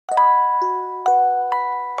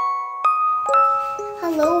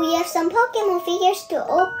down low, we have some Pokemon figures to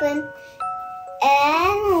open,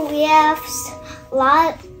 and we have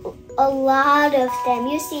a lot of them.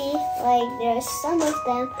 You see, like there's some of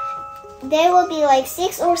them. There will be like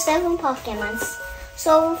 6 or 7 Pokemons.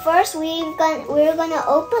 So first we're gonna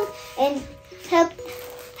open and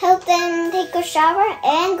help them take a shower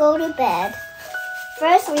and go to bed.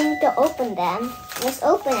 First we need to open them. Let's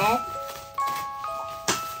open it.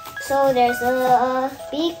 So there's a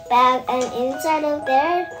big bag, and inside of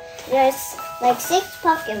there's like 6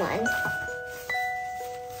 Pokemon.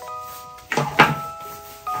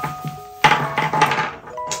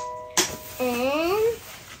 And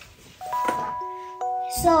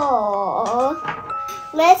so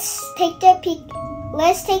let's take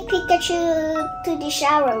Pikachu to the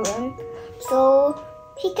shower room. So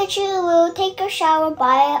Pikachu will take a shower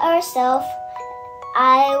by herself.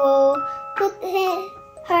 I will put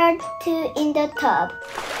her in the tub.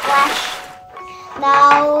 Splash.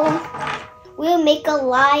 Now we'll make a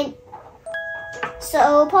line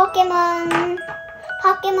so Pokemon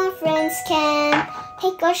friends can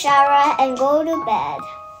take a shower and go to bed.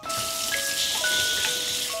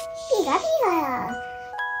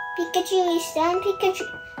 Pikachu is done.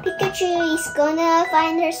 Pikachu is gonna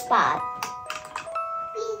find her spot.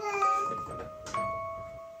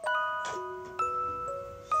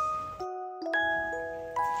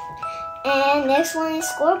 And next one is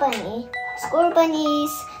Scorbunny. Scorbunny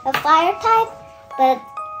is a fire type, but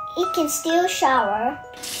it can still shower.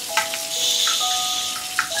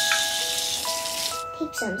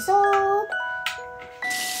 Take some soap.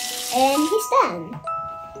 And he's done.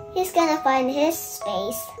 He's gonna find his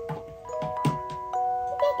space.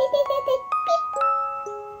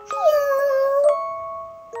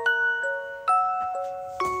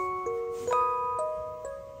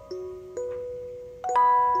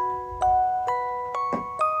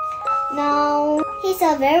 Now, he's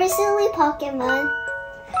a very silly Pokemon.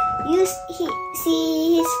 You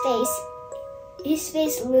see his face. His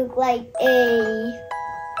face looks like a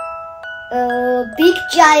big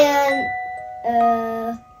giant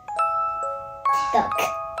duck.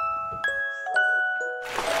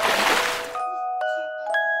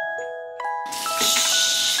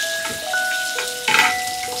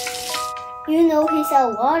 You know he's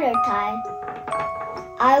a water type.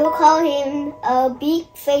 I will call him a big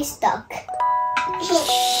face duck.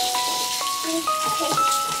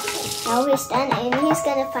 Now he's done and he's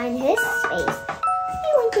gonna find his space. I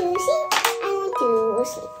want to sleep. I want to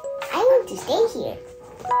sleep. I want to stay here.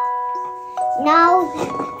 Now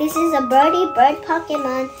this is a bird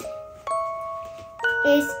Pokemon.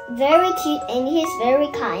 He's very cute and he's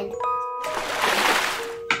very kind.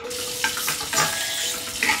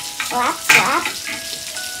 Slap, slap.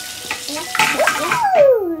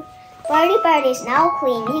 Woo! Bird is now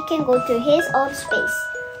clean. He can go to his own space.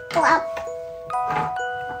 Plop.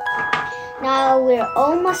 Now we're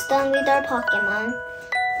almost done with our Pokemon.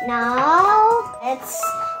 Now let's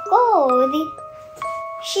go.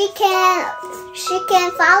 She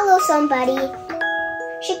can follow somebody.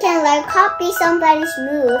 She can like copy somebody's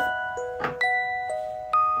move.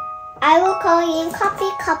 I will call him copy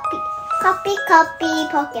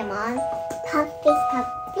Pokemon.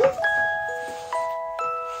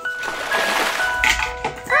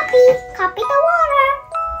 Copy the water.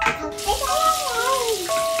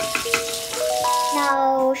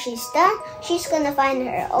 Now she's done. She's gonna find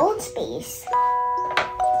her own space.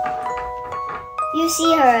 You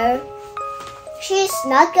see her. She's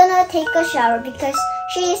not gonna take a shower because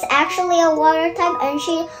she is actually a water type and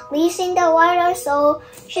she lives in the water, so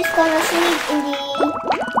she's gonna sleep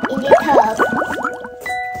in the tub.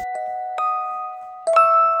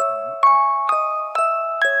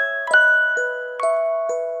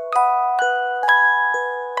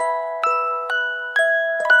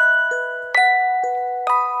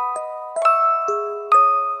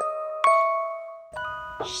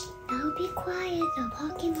 Shh, now be quiet. The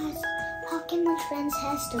Pokemon friends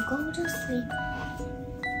has to go to sleep.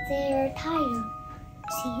 They're tired.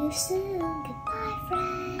 See you soon. Goodbye,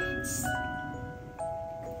 friends.